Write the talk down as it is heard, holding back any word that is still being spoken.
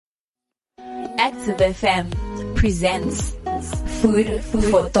Active FM presents Food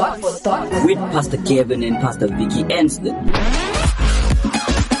for Thought. With Pastor Kevin and Pastor Vicky Anston.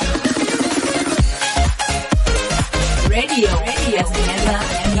 Radio has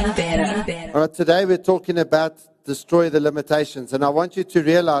never been better. All right, today we're talking about destroy the limitations. And I want you to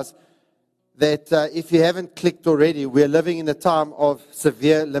realize that if you haven't clicked already, we're living in a time of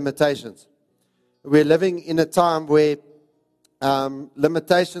severe limitations. We're living in a time where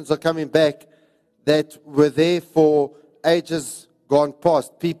limitations are coming back that were there for ages gone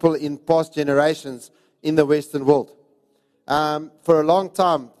past, people in past generations in the Western world. For a long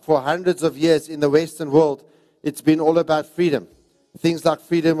time, for hundreds of years in the Western world, it's been all about freedom. Things like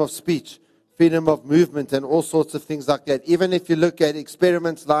freedom of speech, freedom of movement, and all sorts of things like that. Even if you look at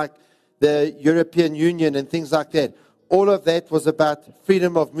experiments like the European Union and things like that, all of that was about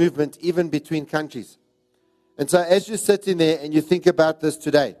freedom of movement, even between countries. And so as you sit in there and you think about this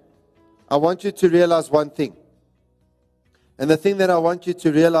today, I want you to realize one thing. And the thing that I want you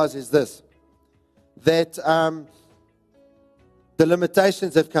to realize is this, that the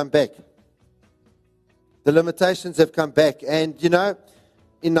limitations have come back. The limitations have come back. And, you know,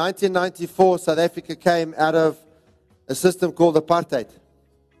 in 1994, South Africa came out of a system called apartheid,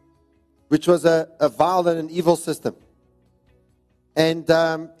 which was a vile and an evil system. And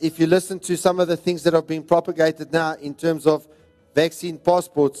if you listen to some of the things that are being propagated now in terms of vaccine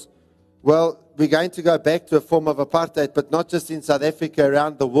passports, well, we're going to go back to a form of apartheid, but not just in South Africa,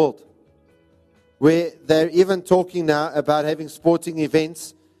 around the world, where they're even talking now about having sporting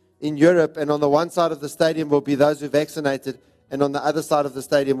events in Europe, and on the one side of the stadium will be those who are vaccinated, and on the other side of the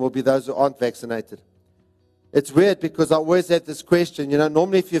stadium will be those who aren't vaccinated. It's weird because I always had this question, you know,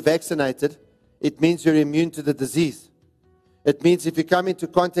 normally if you're vaccinated, it means you're immune to the disease. It means if you come into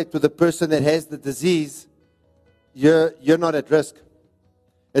contact with a person that has the disease, you're not at risk.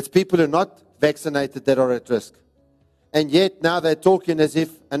 It's people who are not vaccinated that are at risk. And yet now they're talking as if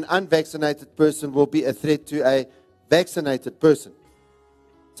an unvaccinated person will be a threat to a vaccinated person.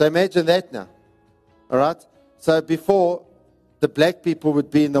 So imagine that now. All right? So before, the black people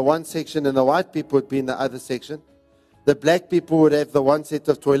would be in the one section and the white people would be in the other section. The black people would have the one set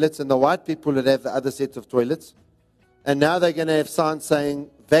of toilets and the white people would have the other set of toilets. And now they're going to have signs saying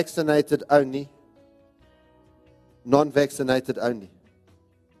vaccinated only, non-vaccinated only.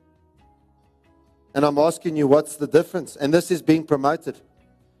 And I'm asking you, what's the difference? And this is being promoted.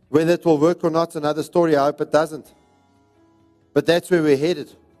 Whether it will work or not, another story. I hope it doesn't. But that's where we're headed.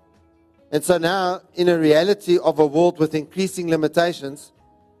 And so now, in a reality of a world with increasing limitations,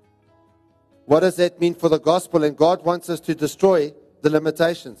 what does that mean for the gospel? And God wants us to destroy the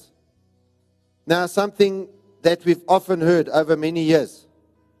limitations. Now, something that we've often heard over many years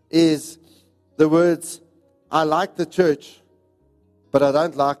is the words, I like the church, but I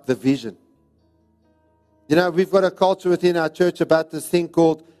don't like the vision. You know, we've got a culture within our church about this thing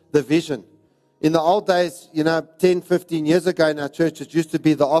called the vision. In the old days, you know, 10, 15 years ago in our church, it used to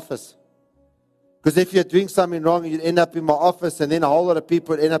be the office. Because if you're doing something wrong, you'd end up in my office, and then a whole lot of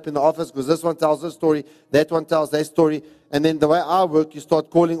people would end up in the office because this one tells this story, that one tells that story. And then the way I work, you start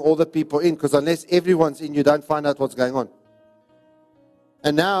calling all the people in, because unless everyone's in, you don't find out what's going on.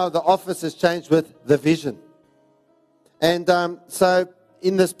 And now the office has changed with the vision. And so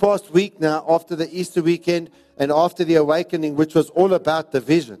in this past week now, after the Easter weekend and after the awakening, which was all about the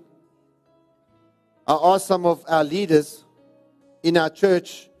vision, I asked some of our leaders in our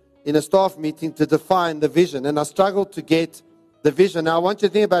church in a staff meeting to define the vision. And I struggled to get the vision. Now, I want you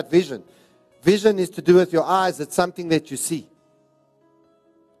to think about vision. Vision is to do with your eyes. It's something that you see.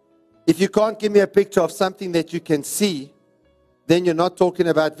 If you can't give me a picture of something that you can see, then you're not talking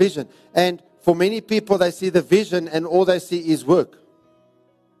about vision. And for many people, they see the vision and all they see is work.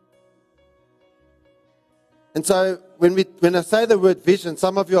 And so when I say the word vision,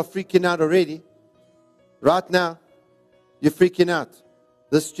 some of you are freaking out already. Right now, you're freaking out.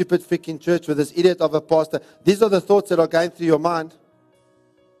 This stupid freaking church with this idiot of a pastor. These are the thoughts that are going through your mind.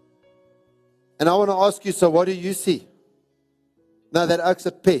 And I want to ask you, so what do you see? Now that oak's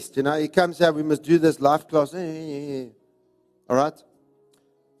a pest, you know. He comes here, we must do this life class. All right?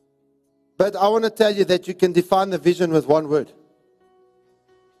 But I want to tell you that you can define the vision with one word.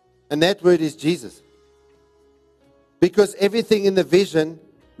 And that word is Jesus. Because everything in the vision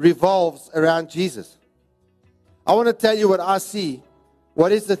revolves around Jesus. I want to tell you what I see.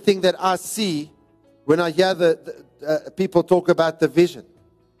 What is the thing that I see when I hear the people talk about the vision?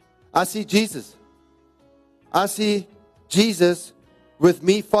 I see Jesus. I see Jesus with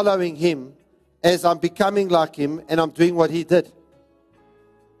me following him as I'm becoming like him and I'm doing what he did.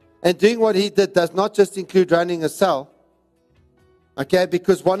 And doing what he did does not just include running a cell. Okay,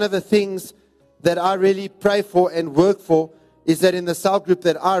 because one of the things that I really pray for and work for is that in the cell group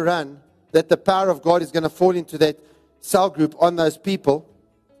that I run, that the power of God is going to fall into that cell group on those people.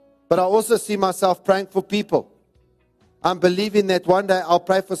 But I also see myself praying for people. I'm believing that one day I'll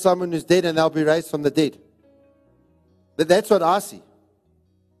pray for someone who's dead and they'll be raised from the dead. But that's what I see.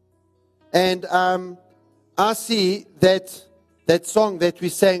 And I see that song that we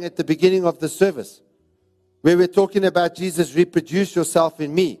sang at the beginning of the service, where we're talking about Jesus, reproduce yourself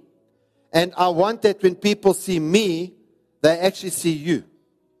in me. And I want that when people see me, they actually see you.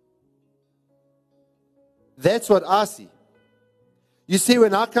 That's what I see. You see,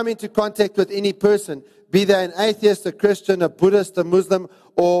 when I come into contact with any person, be they an atheist, a Christian, a Buddhist, a Muslim,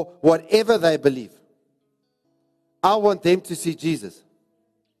 or whatever they believe, I want them to see Jesus.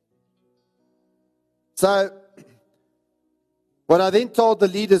 So, what I then told the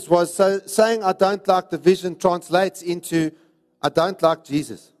leaders was, so saying I don't like the vision translates into I don't like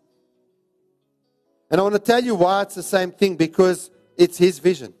Jesus. And I want to tell you why it's the same thing, because it's his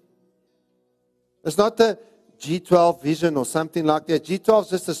vision. It's not the G12 vision or something like that. G12 is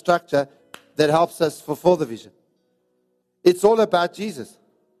just a structure that helps us fulfill the vision. It's all about Jesus.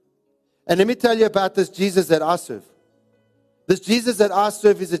 And let me tell you about this Jesus that I serve. This Jesus that I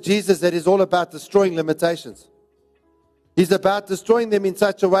serve is a Jesus that is all about destroying limitations. He's about destroying them in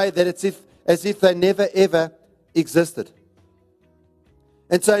such a way that it's as if they never ever existed.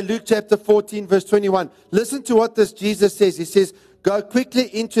 And so in Luke chapter 14, verse 21, listen to what this Jesus says. He says, go quickly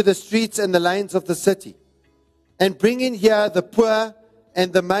into the streets and the lanes of the city, and bring in here the poor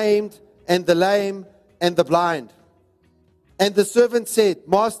and the maimed and the lame and the blind. And the servant said,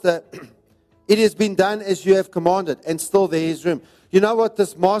 Master, it has been done as you have commanded, and still there is room. You know what,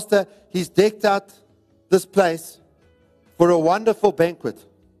 this master, he's decked out this place for a wonderful banquet.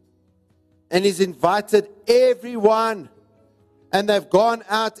 And he's invited everyone. And they've gone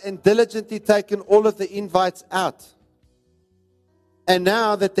out and diligently taken all of the invites out. And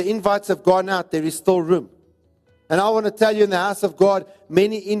now that the invites have gone out, there is still room. And I want to tell you, in the house of God,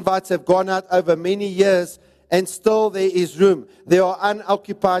 many invites have gone out over many years, and still there is room. There are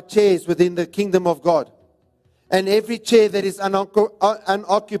unoccupied chairs within the kingdom of God. And every chair that is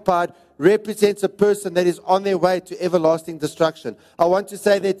unoccupied represents a person that is on their way to everlasting destruction. I want to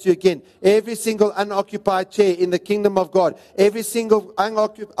say that to you again. Every single unoccupied chair in the kingdom of God, every single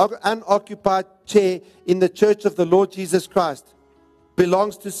unoccupied chair in the church of the Lord Jesus Christ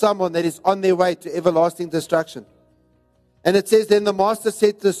belongs to someone that is on their way to everlasting destruction. And it says, then the master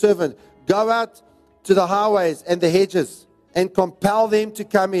said to the servant, go out to the highways and the hedges and compel them to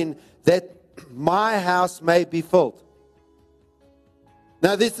come in, that my house may be filled.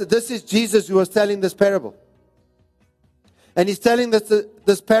 Now this is Jesus who was telling this parable. And he's telling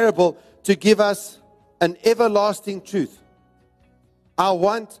this parable to give us an everlasting truth. I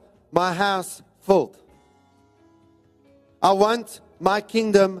want my house filled. I want my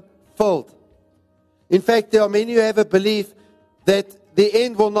kingdom filled. In fact, there are many who have a belief that the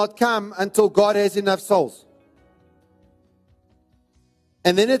end will not come until God has enough souls.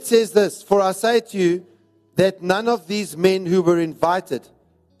 And then it says this, for I say to you that none of these men who were invited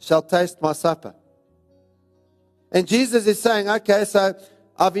shall taste my supper. And Jesus is saying, okay, so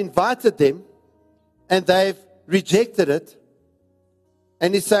I've invited them and they've rejected it.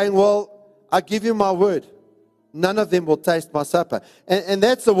 And he's saying, well, I give you my word. None of them will taste my supper. And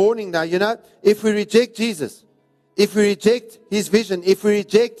that's a warning now, you know. If we reject Jesus, if we reject his vision, if we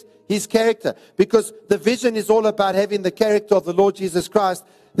reject his character, because the vision is all about having the character of the Lord Jesus Christ,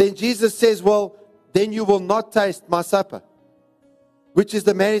 then Jesus says, well, then you will not taste my supper, which is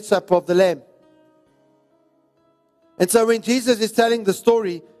the marriage supper of the Lamb. And so when Jesus is telling the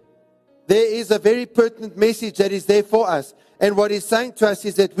story, there is a very pertinent message that is there for us. And what he's saying to us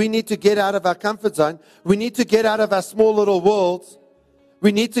is that we need to get out of our comfort zone. We need to get out of our small little worlds.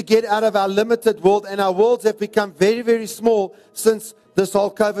 We need to get out of our limited world. And our worlds have become very, very small since this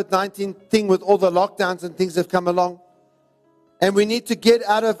whole COVID-19 thing with all the lockdowns and things have come along. And we need to get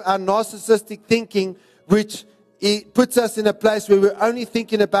out of our narcissistic thinking, which it puts us in a place where we're only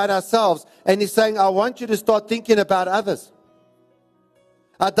thinking about ourselves. And he's saying, I want you to start thinking about others.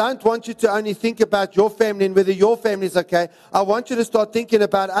 I don't want you to only think about your family and whether your family is okay. I want you to start thinking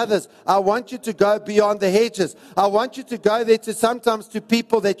about others. I want you to go beyond the hedges. I want you to go there to sometimes to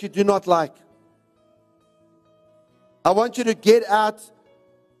people that you do not like. I want you to get out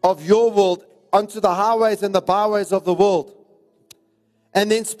of your world onto the highways and the byways of the world.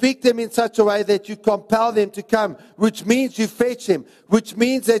 And then speak them in such a way that you compel them to come, which means you fetch them, which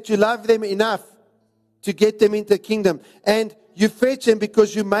means that you love them enough to get them into the kingdom. And you fetch them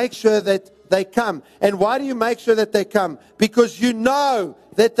because you make sure that they come. And why do you make sure that they come? Because you know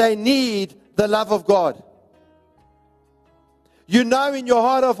that they need the the love of God. You know in your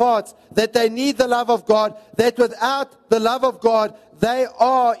heart of hearts that they need the love of God, that without the love of God, they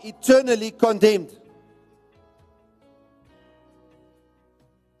are eternally condemned.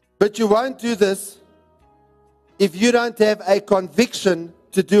 But you won't do this if you don't have a conviction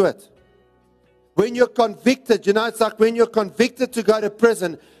to do it. When you're convicted, it's like when you're convicted to go to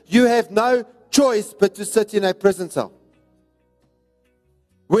prison, you have no choice but to sit in a prison cell.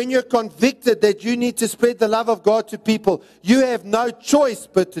 When you're convicted that you need to spread the love of God to people, you have no choice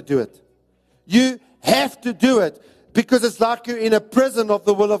but to do it. You have to do it because it's like you're in a prison of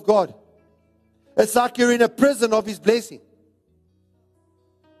the will of God. It's like you're in a prison of His blessing.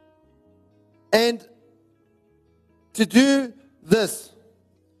 And to do this,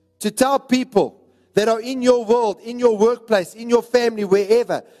 to tell people that are in your world, in your workplace, in your family,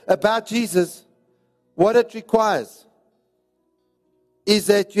 wherever, about Jesus, what it requires is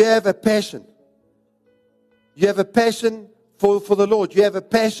that you have a passion. You have a passion for the Lord. You have a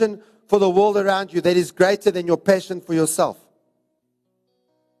passion for the world around you that is greater than your passion for yourself.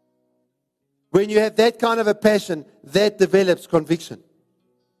 When you have that kind of a passion, that develops conviction.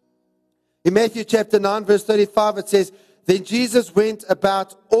 In Matthew chapter 9, verse 35, it says, Then Jesus went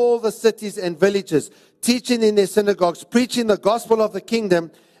about all the cities and villages, teaching in their synagogues, preaching the gospel of the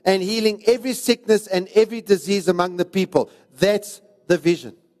kingdom, and healing every sickness and every disease among the people. That's the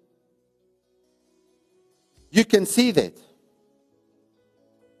vision. You can see that.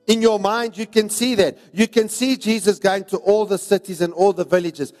 In your mind, you can see that. You can see Jesus going to all the cities and all the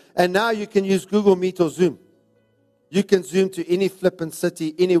villages. And now you can use Google Meet or Zoom. You can Zoom to any flippant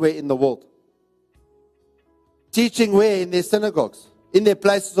city anywhere in the world. Teaching where? In their synagogues, in their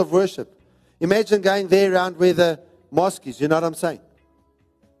places of worship. Imagine going there around where the mosque is, you know what I'm saying?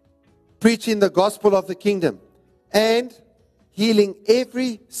 Preaching the gospel of the kingdom and healing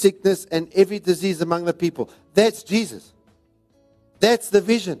every sickness and every disease among the people. That's Jesus. That's the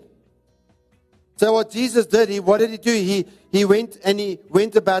vision. So what Jesus did, what did He do? He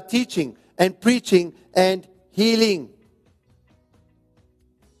went about teaching and preaching and healing.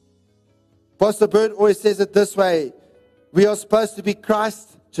 Pastor Bird always says it this way. We are supposed to be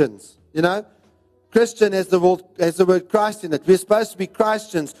Christians. Christian has the word Christ in it. We're supposed to be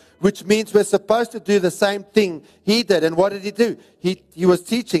Christians, which means we're supposed to do the same thing He did. And what did He do? He was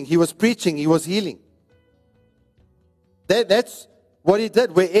teaching, He was preaching, He was healing. That's what He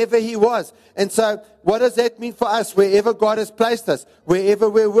did wherever He was. And so what does that mean for us? Wherever God has placed us, wherever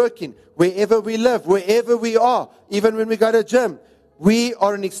we're working, wherever we live, wherever we are, even when we go to the gym, we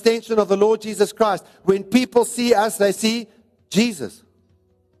are an extension of the Lord Jesus Christ. When people see us, they see Jesus.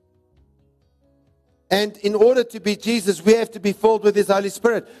 And in order to be Jesus, we have to be filled with His Holy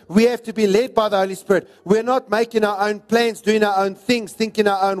Spirit. We have to be led by the Holy Spirit. We're not making our own plans, doing our own things, thinking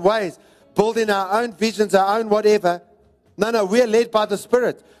our own ways, building our own visions, our own whatever. No, we're led by the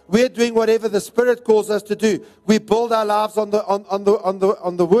Spirit. We're doing whatever the Spirit calls us to do. We build our lives on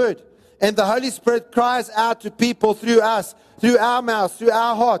the Word. And the Holy Spirit cries out to people through us, through our mouths, through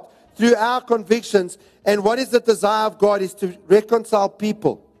our heart, through our convictions. And what is the desire of God is to reconcile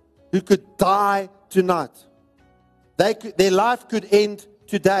people who could die tonight. Their life could end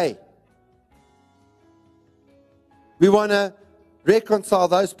today. We want to reconcile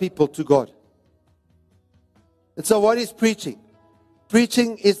those people to God. And so what is preaching?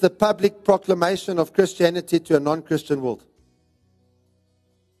 Preaching is the public proclamation of Christianity to a non-Christian world.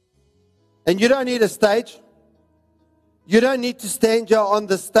 And you don't need a stage. You don't need to stand here on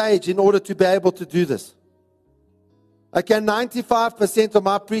the stage in order to be able to do this. Okay, 95% of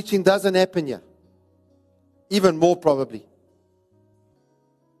my preaching doesn't happen here. Even more probably.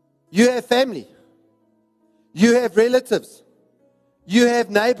 You have family. You have relatives. You have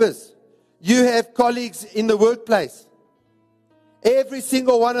neighbors. You have colleagues in the workplace. Every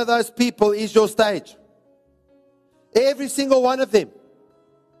single one of those people is your stage. Every single one of them.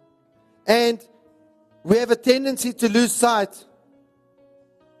 And we have a tendency to lose sight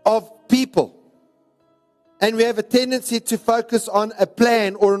of people. And we have a tendency to focus on a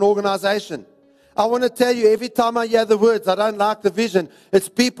plan or an organization. I want to tell you, every time I hear the words, I don't like the vision. It's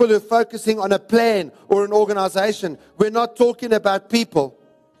people who are focusing on a plan or an organization. We're not talking about people.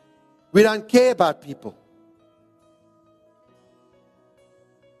 We don't care about people.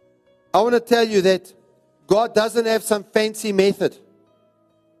 I want to tell you that God doesn't have some fancy method,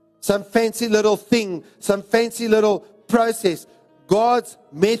 some fancy little thing, some fancy little process. God's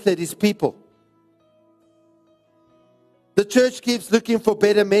method is people. The church keeps looking for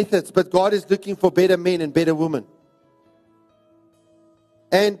better methods, but God is looking for better men and better women.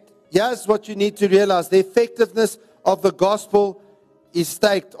 And here's what you need to realize. The effectiveness of the gospel is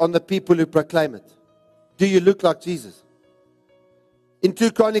staked on the people who proclaim it. Do you look like Jesus? In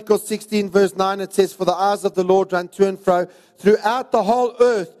 2 Chronicles 16 verse 9 it says, "For the eyes of the Lord run to and fro throughout the whole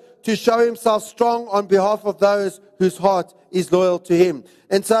earth to show himself strong on behalf of those whose heart is loyal to him."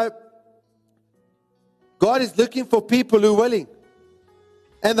 And so, God is looking for people who are willing.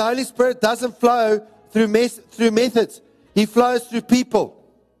 And the Holy Spirit doesn't flow through methods. He flows through people.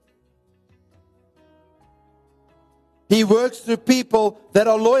 He works through people that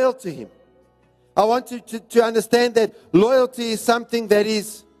are loyal to him. I want you to understand that loyalty is something that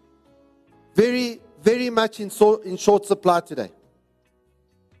is very, very much in short supply today.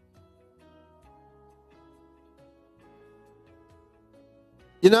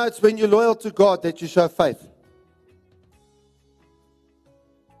 You know, it's when you're loyal to God that you show faith.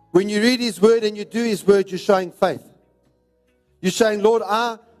 When you read His Word and you do His Word, you're showing faith. You're showing, Lord,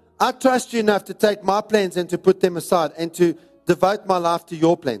 I trust you enough to take my plans and to put them aside and to devote my life to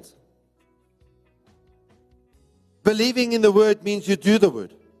your plans. Believing in the Word means you do the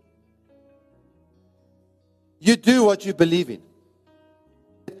Word. You do what you believe in.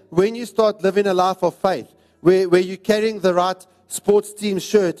 When you start living a life of faith, where you're carrying the right sports team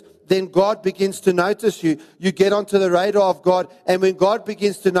shirt, then God begins to notice you. You get onto the radar of God, and when God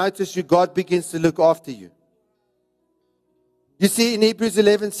begins to notice you, God begins to look after you. You see, in Hebrews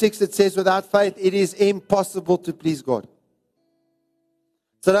 11:6, it says, without faith, it is impossible to please God.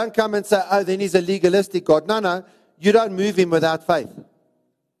 So don't come and say, oh, then He's a legalistic God. No, you don't move Him without faith.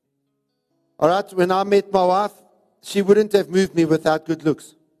 All right, when I met my wife, she wouldn't have moved me without good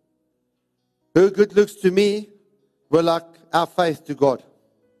looks. Her good looks to me were like our faith to God.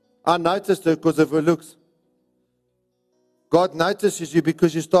 I noticed her because of her looks. God notices you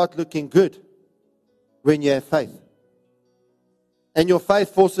because you start looking good when you have faith. And your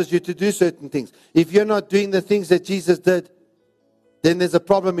faith forces you to do certain things. If you're not doing the things that Jesus did, then there's a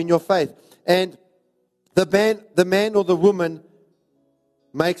problem in your faith. And the man or the woman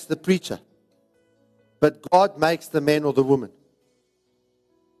makes the preacher. But God makes the man or the woman.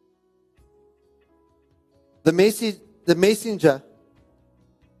 The messenger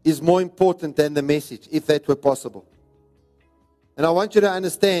is more important than the message, if that were possible. And I want you to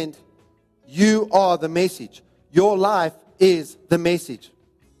understand, you are the message. Your life is the message.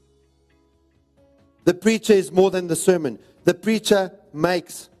 The preacher is more than the sermon. The preacher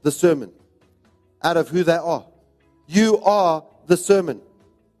makes the sermon out of who they are. You are the sermon.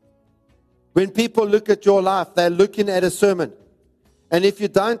 When people look at your life, they're looking at a sermon. And if you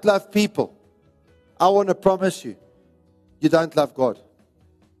don't love people, I want to promise you, you don't love God.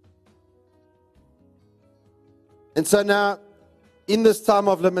 And so now, in this time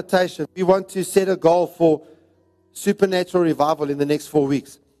of limitation, we want to set a goal for supernatural revival in the next 4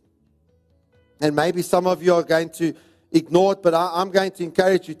 weeks. And maybe some of you are going to ignore it, but I'm going to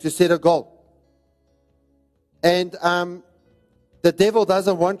encourage you to set a goal. And the devil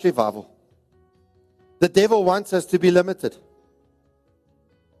doesn't want revival. The devil wants us to be limited.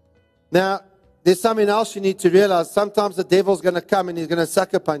 Now, there's something else you need to realize. Sometimes the devil's going to come and he's going to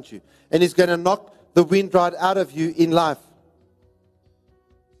sucker punch you. And he's going to knock the wind right out of you in life.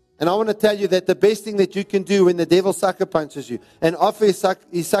 And I want to tell you that the best thing that you can do when the devil sucker punches you, and often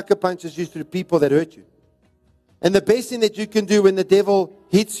he sucker punches you through people that hurt you. And the best thing that you can do when the devil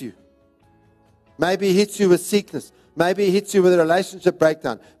hits you, maybe he hits you with sickness, maybe he hits you with a relationship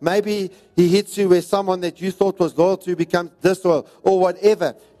breakdown, maybe he hits you where someone that you thought was loyal to becomes disloyal, or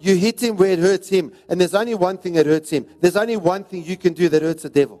whatever. You hit him where it hurts him, and there's only one thing that hurts him. There's only one thing you can do that hurts the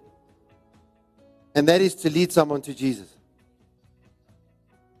devil. And that is to lead someone to Jesus.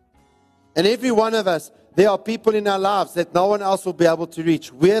 And every one of us, there are people in our lives that no one else will be able to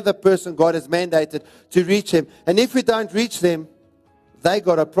reach. We're the person God has mandated to reach him. And if we don't reach them, they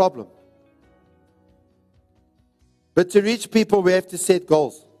got a problem. But to reach people, we have to set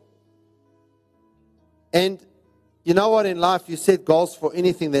goals. And you know what, in life, you set goals for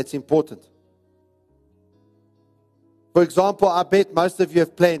anything that's important. For example, I bet most of you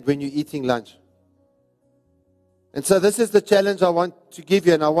have planned when you're eating lunch. And so this is the challenge I want to give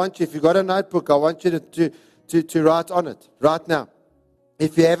you. And I want you, if you've got a notebook, I want you to write on it right now.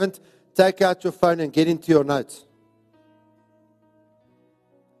 If you haven't, take out your phone and get into your notes.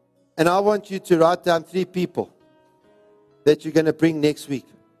 And I want you to write down 3 people that you're going to bring next week.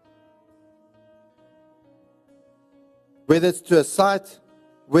 Whether it's to a site,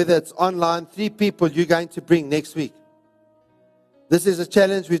 whether it's online, 3 people you're going to bring next week. This is a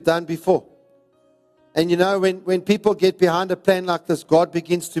challenge we've done before. And you know, when people get behind a plan like this, God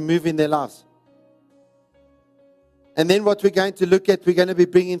begins to move in their lives. And then what we're going to look at, we're going to be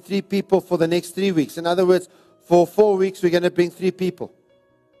bringing 3 people for the next 3 weeks. In other words, for 4 weeks, we're going to bring 3 people.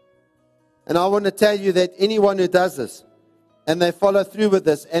 And I want to tell you that anyone who does this, and they follow through with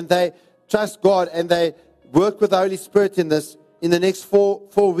this, and they trust God, and they work with the Holy Spirit in this, in the next 4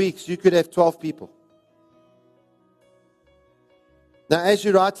 weeks, you could have 12 people. Now, as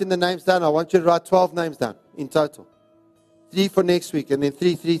you're writing the names down, I want you to write 12 names down in total. 3 for next week, and then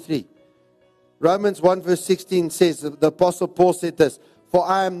 3, 3, 3. Romans 1 verse 16 says, the Apostle Paul said this, "For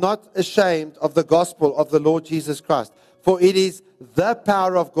I am not ashamed of the gospel of the Lord Jesus Christ, for it is the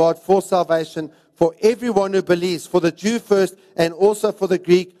power of God for salvation for everyone who believes, for the Jew first and also for the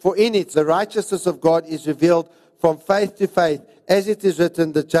Greek. For in it the righteousness of God is revealed from faith to faith, as it is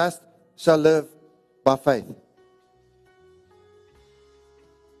written, the just shall live by faith."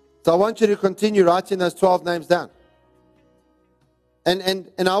 So I want you to continue writing those 12 names down.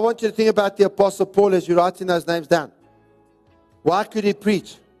 And I want you to think about the Apostle Paul as you're writing those names down. Why could he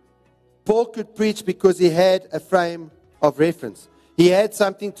preach? Paul could preach because he had a frame of reference. He had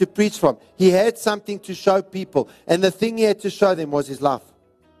something to preach from. He had something to show people. And the thing he had to show them was his life.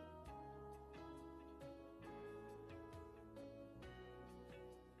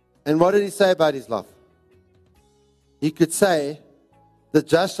 And what did he say about his life? He could say, the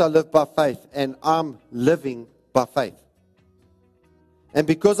just shall live by faith, and I'm living by faith. And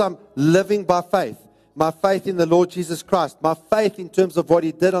because I'm living by faith, my faith in the Lord Jesus Christ, my faith in terms of what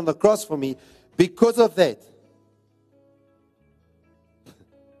he did on the cross for me, because of that,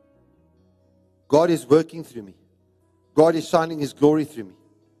 God is working through me. God is shining his glory through me.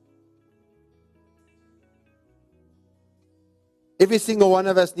 Every single one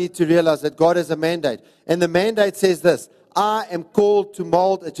of us need to realize that God has a mandate. And the mandate says this, I am called to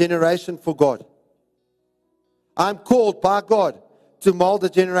mold a generation for God. I'm called by God to mold a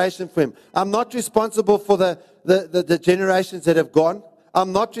generation for him. I'm not responsible for the generations that have gone.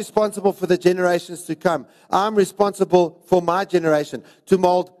 I'm not responsible for the generations to come. I'm responsible for my generation, to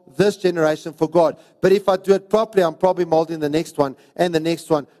mold this generation for God. But if I do it properly, I'm probably molding the next one and the next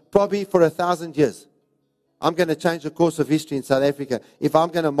one, probably for 1,000 years. I'm going to change the course of history in South Africa if I'm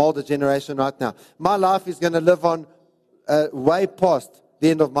going to mold a generation right now. My life is going to live on way past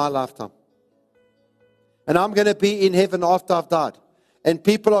the end of my lifetime. And I'm going to be in heaven after I've died. And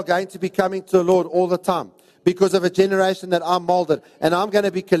people are going to be coming to the Lord all the time because of a generation that I'm molded. And I'm going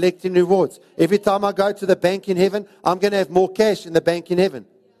to be collecting rewards. Every time I go to the bank in heaven, I'm going to have more cash in the bank in heaven.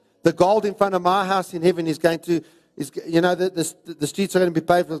 The gold in front of my house in heaven is going to, the streets are going to be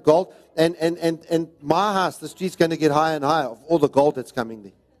paved with gold. And my house, the street's going to get higher and higher of all the gold that's coming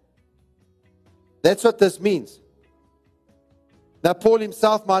there. That's what this means. Now, Paul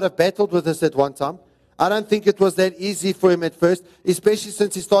himself might have battled with this at one time. I don't think it was that easy for him at first, especially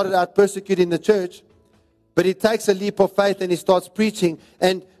since he started out persecuting the church. But he takes a leap of faith and he starts preaching.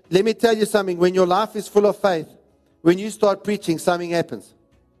 And let me tell you something. When your life is full of faith, when you start preaching, something happens.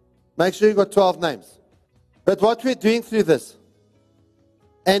 Make sure you've got 12 names. But what we're doing through this,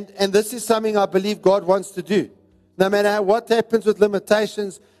 and this is something I believe God wants to do. No matter what happens with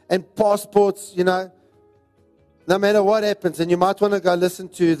limitations and passports, no matter what happens, and you might want to go listen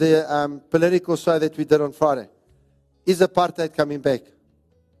to the political show that we did on Friday. Is apartheid coming back?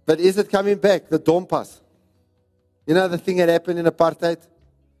 But is it coming back? The Dompas. You know the thing that happened in apartheid?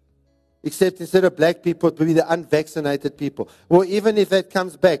 Except instead of black people, it would be the unvaccinated people. Well, even if that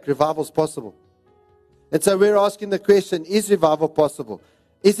comes back, revival is possible. And so we're asking the question, is revival possible?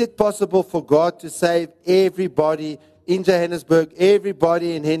 Is it possible for God to save everybody in Johannesburg,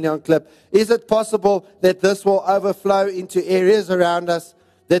 everybody in Henley on Klip? Is it possible that this will overflow into areas around us,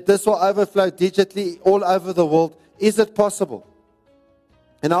 that this will overflow digitally all over the world? Is it possible?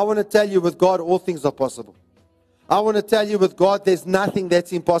 And I want to tell you, with God, all things are possible. I want to tell you, with God, there's nothing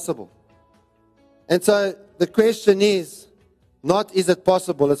that's impossible. And so the question is, not is it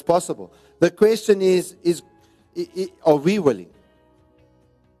possible, it's possible. The question is are we willing?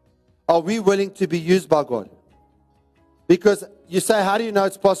 Are we willing to be used by God? Because you say, how do you know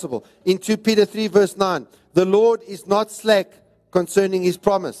it's possible? In 2 Peter 3 verse 9, the Lord is not slack concerning his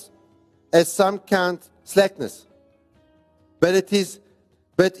promise, as some count slackness, but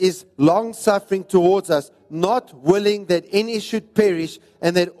is long-suffering towards us, not willing that any should perish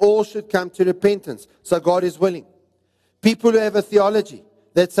and that all should come to repentance. So God is willing. People who have a theology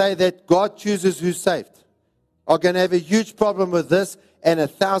that say that God chooses who's saved are going to have a huge problem with this and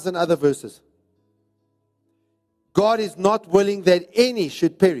 1,000 other verses. God is not willing that any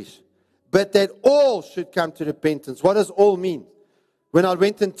should perish, but that all should come to repentance. What does all mean? When I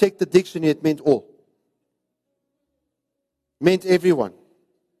went and checked the dictionary, it meant all. It meant everyone.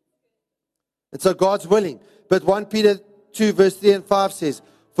 And so God's willing. But 1 Peter 2 verse 3 and 5 says,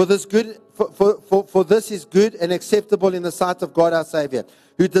 For this is good and acceptable in the sight of God our Savior,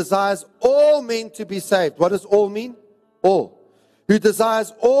 who desires all men to be saved. What does all mean? All. Who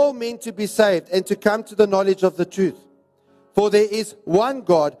desires all men to be saved and to come to the knowledge of the truth. For there is one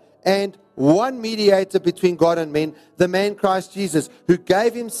God and one mediator between God and men, the man Christ Jesus, who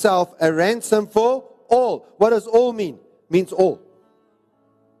gave himself a ransom for all. What does all mean? Means all.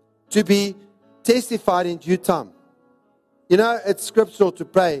 To be testified in due time. You know, it's scriptural to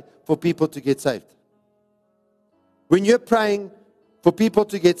pray for people to get saved. When you're praying for people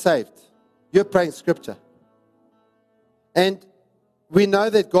to get saved, you're praying scripture. And we know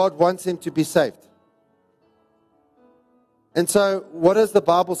that God wants them to be saved. And so, what does the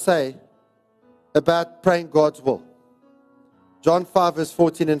Bible say about praying God's will? John 5, verse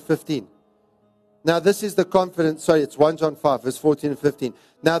 14 and 15. Now, this is the confidence, it's 1 John 5, verse 14 and 15.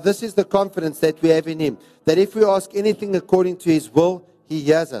 Now, this is the confidence that we have in Him, that if we ask anything according to His will, He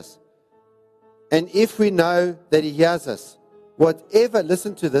hears us. And if we know that He hears us,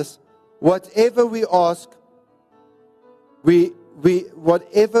 listen to this, whatever we ask, we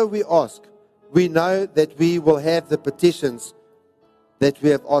know that we will have the petitions that we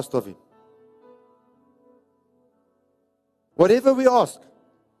have asked of Him. Whatever we ask.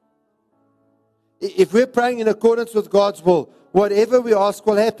 If we're praying in accordance with God's will, whatever we ask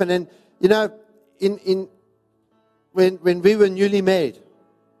will happen. And, you know, when we were newly married,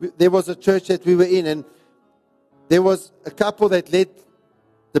 there was a church that we were in, and there was a couple that led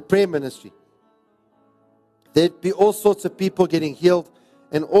the prayer ministry. There'd be all sorts of people getting healed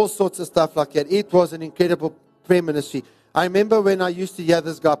and all sorts of stuff like that. It was an incredible prayer ministry. I remember when I used to hear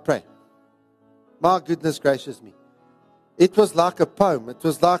this guy pray. My goodness gracious me. It was like a poem. It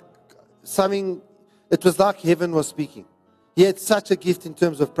was like something, it was like heaven was speaking. He had such a gift in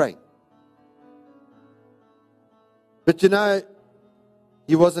terms of praying. But you know,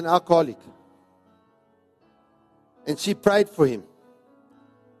 he was an alcoholic. And she prayed for him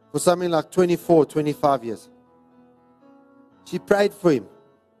for something like 24, 25 years. She prayed for him.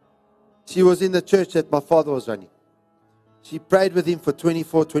 She was in the church that my father was running. She prayed with him for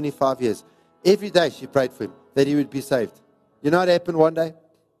 24, 25 years. Every day she prayed for him that he would be saved. You know what happened one day?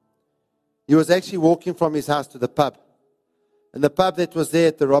 He was actually walking from his house to the pub. And the pub that was there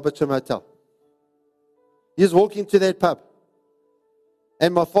at the Robertson Hotel. He was walking to that pub.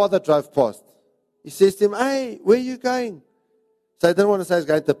 And my father drove past. He says to him, "Hey, where are you going?" So I didn't want to say I was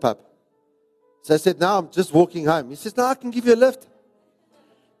going to the pub. So I said, "No, I'm just walking home." He says, "No, I can give you a lift.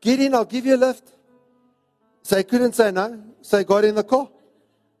 Get in, I'll give you a lift." So he couldn't say no. So he got in the car.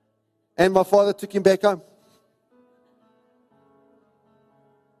 And my father took him back home.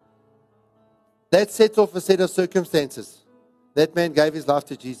 That set off a set of circumstances. That man gave his life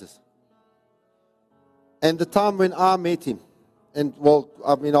to Jesus. And the time when I met him, and well,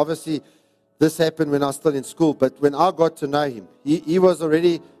 I mean, obviously, this happened when I was still in school, but when I got to know him, he was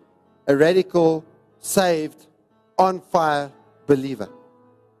already a radical, saved, on fire believer.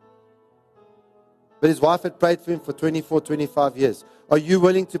 But his wife had prayed for him for 24, 25 years. Are you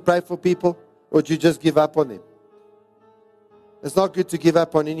willing to pray for people, or do you just give up on them? It's not good to give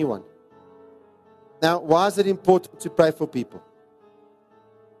up on anyone. Now, why is it important to pray for people?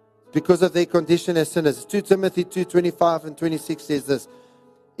 Because of their condition as sinners. 2 Timothy 2:25 and 26 says this.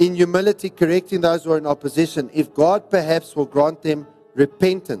 In humility, correcting those who are in opposition, if God perhaps will grant them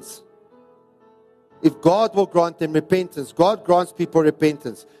repentance. If God will grant them repentance, God grants people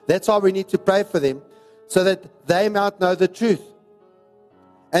repentance. That's why we need to pray for them, so that they might know the truth.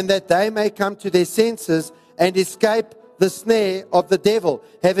 And that they may come to their senses and escape the snare of the devil,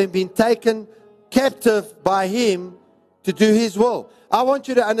 having been taken captive by him to do his will. I want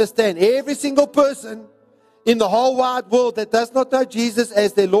you to understand, every single person in the whole wide world that does not know Jesus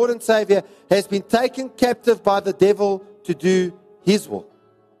as their Lord and Savior has been taken captive by the devil to do his will.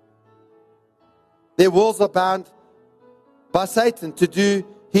 Their wills are bound by Satan to do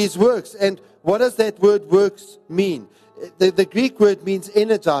his works. And what does that word works mean? The Greek word means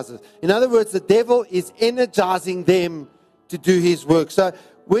energizes. In other words, the devil is energizing them to do his work. So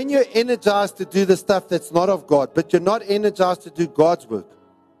when you're energized to do the stuff that's not of God, but you're not energized to do God's work,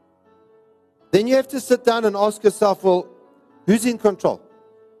 then you have to sit down and ask yourself, well, who's in control?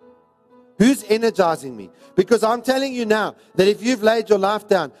 Who's energizing me? Because I'm telling you now that if you've laid your life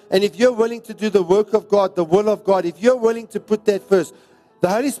down and if you're willing to do the work of God, the will of God, if you're willing to put that first, the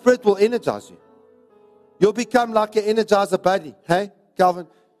Holy Spirit will energize you. You'll become like an energizer buddy. Hey, Calvin,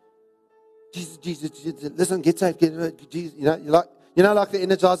 Jesus, listen, get saved, Jesus, you know, like the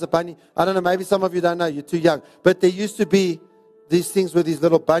energizer bunny. I don't know, maybe some of you don't know, you're too young. But there used to be these things with these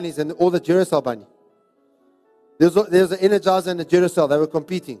little bunnies and all the Duracell bunny. There was an Energizer and a Duracell. They were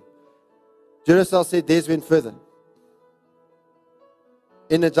competing. Duracell said, theirs went further.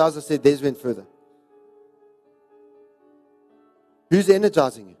 Energizer said, theirs went further. Who's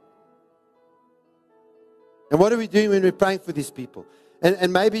energizing you? And what are we doing when we're praying for these people?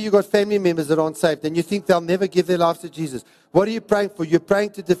 And maybe you've got family members that aren't saved and you think they'll never give their lives to Jesus. What are you praying for? You're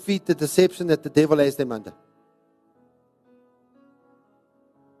praying to defeat the deception that the devil has them under.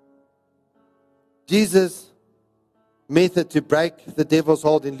 Jesus' method to break the devil's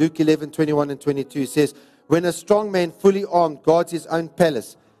hold in Luke 11:21 and 22 says, when a strong man fully armed guards his own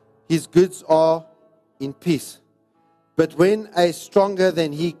palace, his goods are in peace. But when a stronger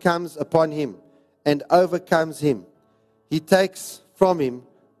than he comes upon him and overcomes him, he takes from him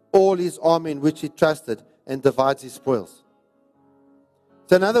all his army in which he trusted and divides his spoils.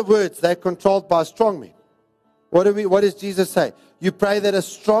 So in other words, they're controlled by strong men. What does Jesus say? You pray that a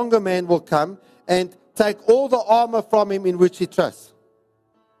stronger man will come and take all the armor from him in which he trusts.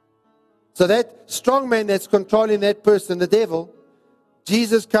 So that strong man that's controlling that person, the devil,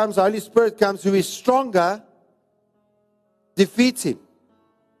 Jesus comes, the Holy Spirit comes, who is stronger, defeats him.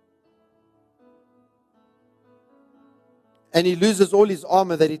 And he loses all his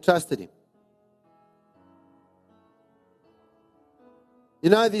armor that he trusted him.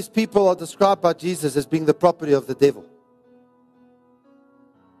 You know, these people are described by Jesus as being the property of the devil.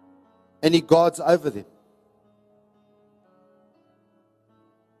 And he guards over them.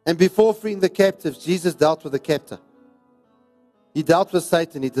 And before freeing the captives, Jesus dealt with the captor. He dealt with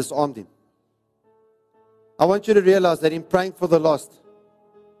Satan, he disarmed him. I want you to realize that in praying for the lost,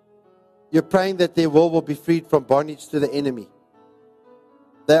 you're praying that their will be freed from bondage to the enemy.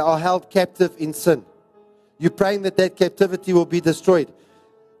 They are held captive in sin. You're praying that that captivity will be destroyed.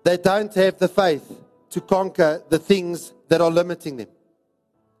 They don't have the faith to conquer the things that are limiting them.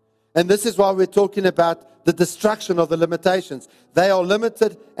 And this is why we're talking about the destruction of the limitations. They are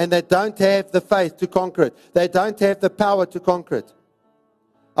limited and they don't have the faith to conquer it. They don't have the power to conquer it.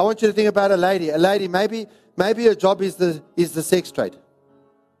 I want you to think about a lady. A lady, maybe her job is the sex trade.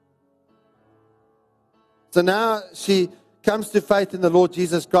 So now she comes to faith in the Lord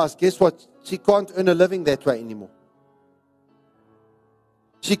Jesus Christ. Guess what? She can't earn a living that way anymore.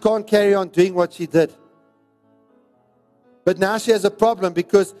 She can't carry on doing what she did. But now she has a problem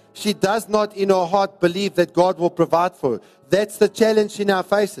because she does not in her heart believe that God will provide for her. That's the challenge she now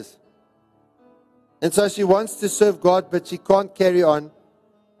faces. And so she wants to serve God, but she can't carry on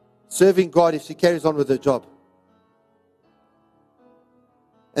serving God if she carries on with her job.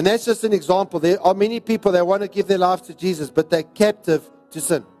 And that's just an example. There are many people that want to give their lives to Jesus, but they're captive to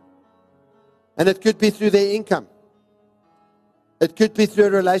sin. And it could be through their income. It could be through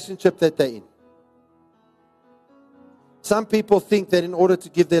a relationship that they're in. Some people think that in order to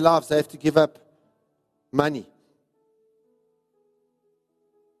give their lives, they have to give up money.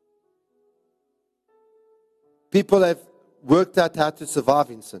 People have worked out how to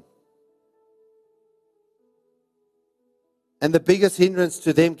survive in sin. And the biggest hindrance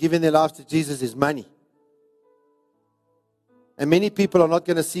to them giving their lives to Jesus is money. And many people are not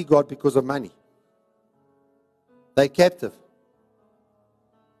going to see God because of money. They're captive.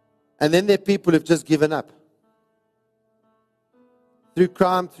 And then there are people who've just given up. Through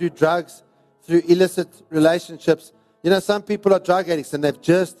crime, through drugs, through illicit relationships. You know, some people are drug addicts and they've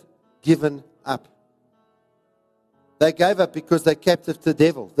just given up. They gave up because they're captive to the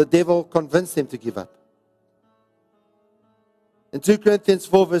devil. The devil convinced them to give up. And 2 Corinthians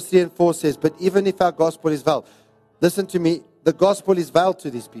 4 verse 3 and 4 says, but even if our gospel is veiled, listen to me, the gospel is veiled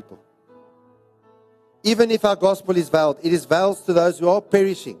to these people. Even if our gospel is veiled, it is veiled to those who are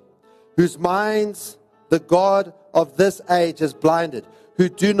perishing, whose minds the God of this age has blinded, who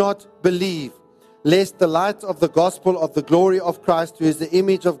do not believe, lest the light of the gospel of the glory of Christ, who is the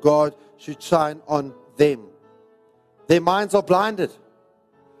image of God, should shine on them. Their minds are blinded.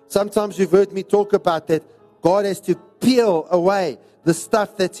 Sometimes you've heard me talk about that. God has to peel away the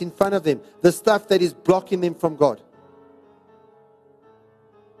stuff that's in front of them, the stuff that is blocking them from God.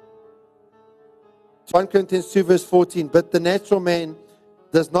 1 Corinthians 2 verse 14, but the natural man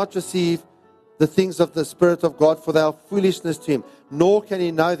does not receive the things of the Spirit of God, for they are foolishness to him, nor can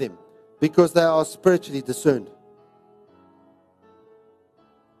he know them, because they are spiritually discerned.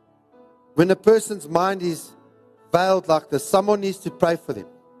 When a person's mind is veiled like this, someone needs to pray for them.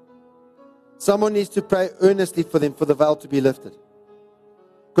 Someone needs to pray earnestly for them for the veil to be lifted.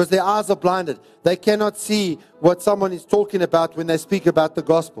 Because their eyes are blinded. They cannot see what someone is talking about when they speak about the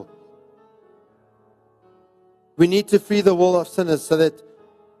gospel. We need to free the will of sinners so that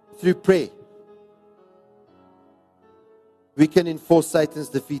through prayer we can enforce Satan's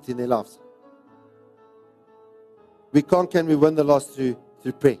defeat in their lives. We conquer and we win the loss through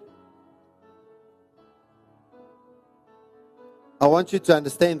prayer. I want you to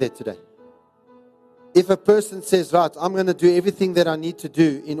understand that today. If a person says, right, I'm going to do everything that I need to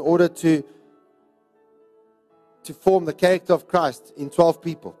do in order to form the character of Christ in 12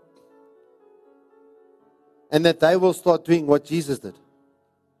 people, and that they will start doing what Jesus did,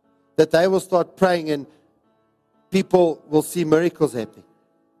 that they will start praying and people will see miracles happening.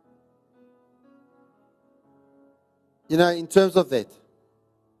 You know, in terms of that,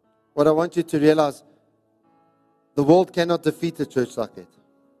 what I want you to realize, the world cannot defeat a church like that.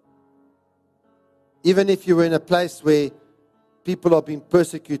 Even if you were in a place where people are being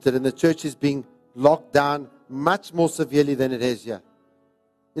persecuted and the church is being locked down much more severely than it has here.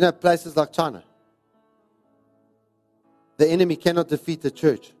 You know, places like China. The enemy cannot defeat the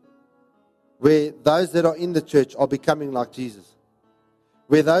church. Where those that are in the church are becoming like Jesus.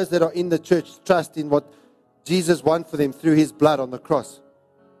 Where those that are in the church trust in what Jesus won for them through His blood on the cross.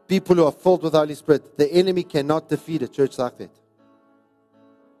 People who are filled with the Holy Spirit. The enemy cannot defeat a church like that.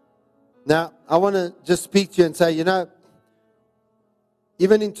 Now, I want to just speak to you and say, you know,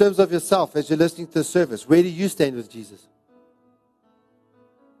 even in terms of yourself, as you're listening to the service, where do you stand with Jesus?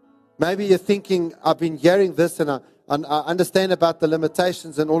 Maybe you're thinking, I've been hearing this and I understand about the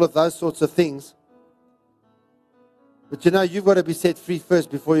limitations and all of those sorts of things. But you know, you've got to be set free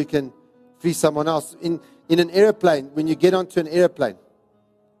first before you can free someone else. In an airplane, when you get onto an airplane,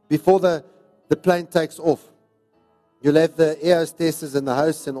 before the plane takes off, you'll have the air hostesses and the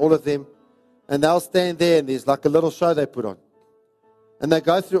hosts and all of them, and they'll stand there and there's like a little show they put on. And they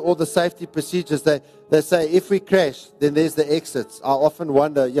go through all the safety procedures. They say, if we crash, then there's the exits. I often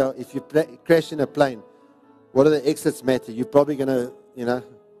wonder, you know, if you crash in a plane, what do the exits matter? You're probably going to, you know,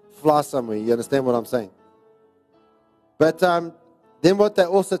 fly somewhere. You understand what I'm saying? But then what they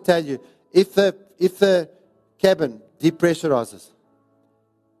also tell you, if the cabin depressurizes,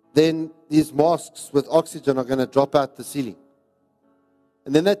 then these masks with oxygen are going to drop out the ceiling.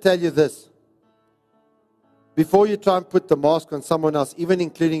 And then they tell you this. Before you try and put the mask on someone else, even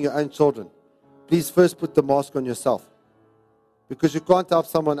including your own children, please first put the mask on yourself. Because you can't help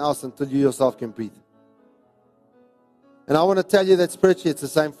someone else until you yourself can breathe. And I want to tell you that spiritually it's the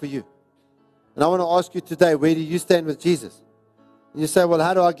same for you. And I want to ask you today, where do you stand with Jesus? And you say, well,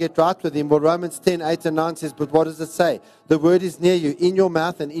 how do I get right with Him? Well, Romans 10, 8 and 9 says, but what does it say? The word is near you, in your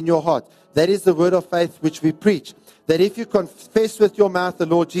mouth and in your heart. That is the word of faith which we preach. That if you confess with your mouth the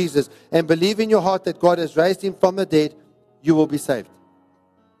Lord Jesus and believe in your heart that God has raised Him from the dead, you will be saved.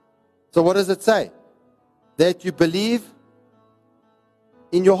 So what does it say? That you believe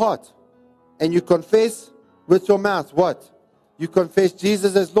in your heart and you confess with your mouth what? You confess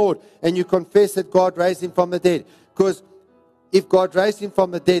Jesus as Lord and you confess that God raised Him from the dead. Because if God raised Him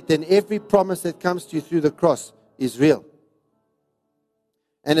from the dead, then every promise that comes to you through the cross is real.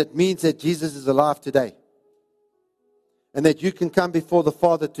 And it means that Jesus is alive today. And that you can come before the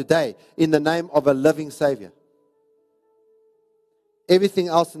Father today in the name of a living Savior. Everything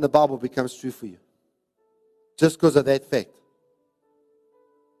else in the Bible becomes true for you. Just because of that fact.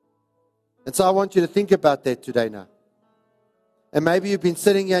 And so I want you to think about that today now. And maybe you've been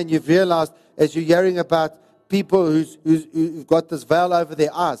sitting here and you've realized as you're hearing about people who've got this veil over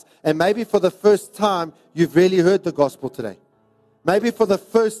their eyes. And maybe for the first time, you've really heard the gospel today. Maybe for the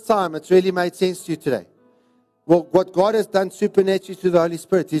first time, it's really made sense to you today. Well, what God has done supernaturally through the Holy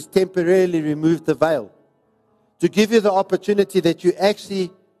Spirit is temporarily removed the veil to give you the opportunity that you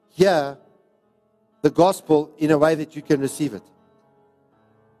actually hear the gospel in a way that you can receive it.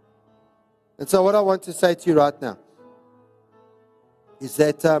 And so what I want to say to you right now is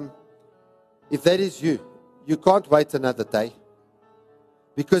that if that is you, you can't wait another day.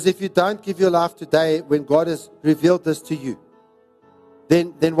 Because if you don't give your life today when God has revealed this to you,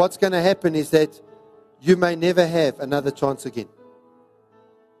 then what's going to happen is that you may never have another chance again.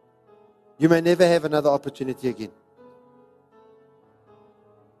 You may never have another opportunity again.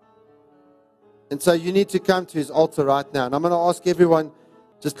 And so you need to come to His altar right now. And I'm going to ask everyone,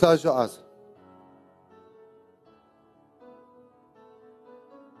 just close your eyes.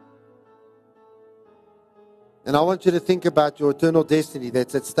 And I want you to think about your eternal destiny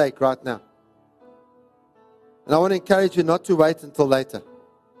that's at stake right now. And I want to encourage you not to wait until later.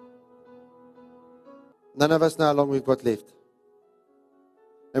 None of us know how long we've got left.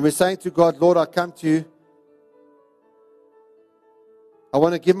 And we're saying to God, Lord, I come to you. I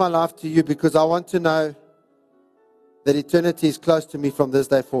want to give my life to you because I want to know that eternity is close to me from this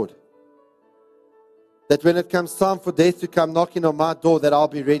day forward. That when it comes time for death to come knocking on my door, that I'll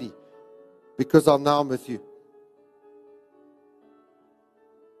be ready because I'm now with you.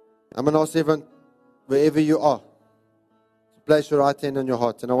 I'm going to ask everyone, wherever you are, place your right hand on your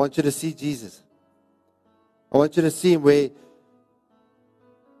heart. And I want you to see Jesus. I want you to see Him where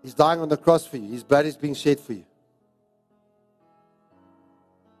He's dying on the cross for you. His blood is being shed for you.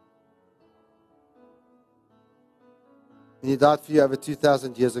 And He died for you over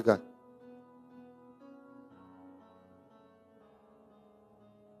 2,000 years ago.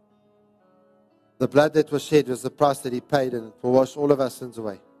 The blood that was shed was the price that He paid, and it will wash all of our sins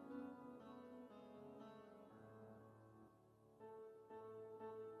away.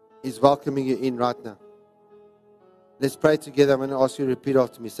 He's welcoming you in right now. Let's pray together. I'm going to ask you to repeat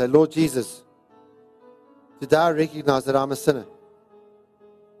after me. Say, Lord Jesus, today I recognize that I'm a sinner.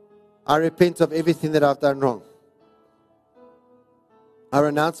 I repent of everything that I've done wrong. I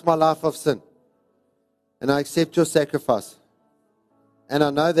renounce my life of sin. And I accept your sacrifice. And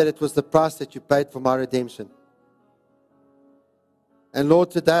I know that it was the price that you paid for my redemption. And Lord,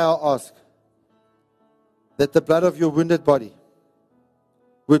 today I ask that the blood of your wounded body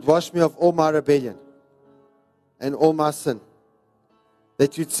would wash me of all my rebellion and all my sin.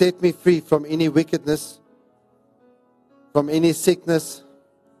 That you'd set me free from any wickedness, from any sickness,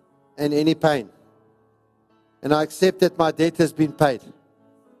 and any pain. And I accept that my debt has been paid.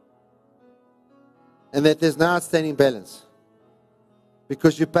 And that there's no outstanding balance.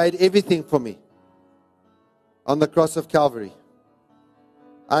 Because you paid everything for me on the cross of Calvary.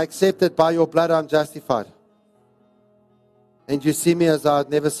 I accept that by your blood I'm justified. And you see me as I had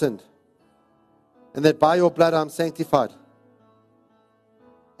never sinned. And that by your blood I'm sanctified.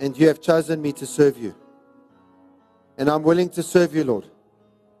 And you have chosen me to serve you. And I'm willing to serve you, Lord.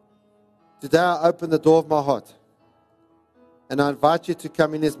 Today I open the door of my heart. And I invite you to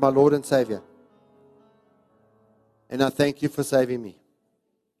come in as my Lord and Savior. And I thank you for saving me.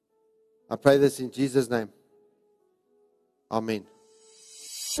 I pray this in Jesus' name. Amen.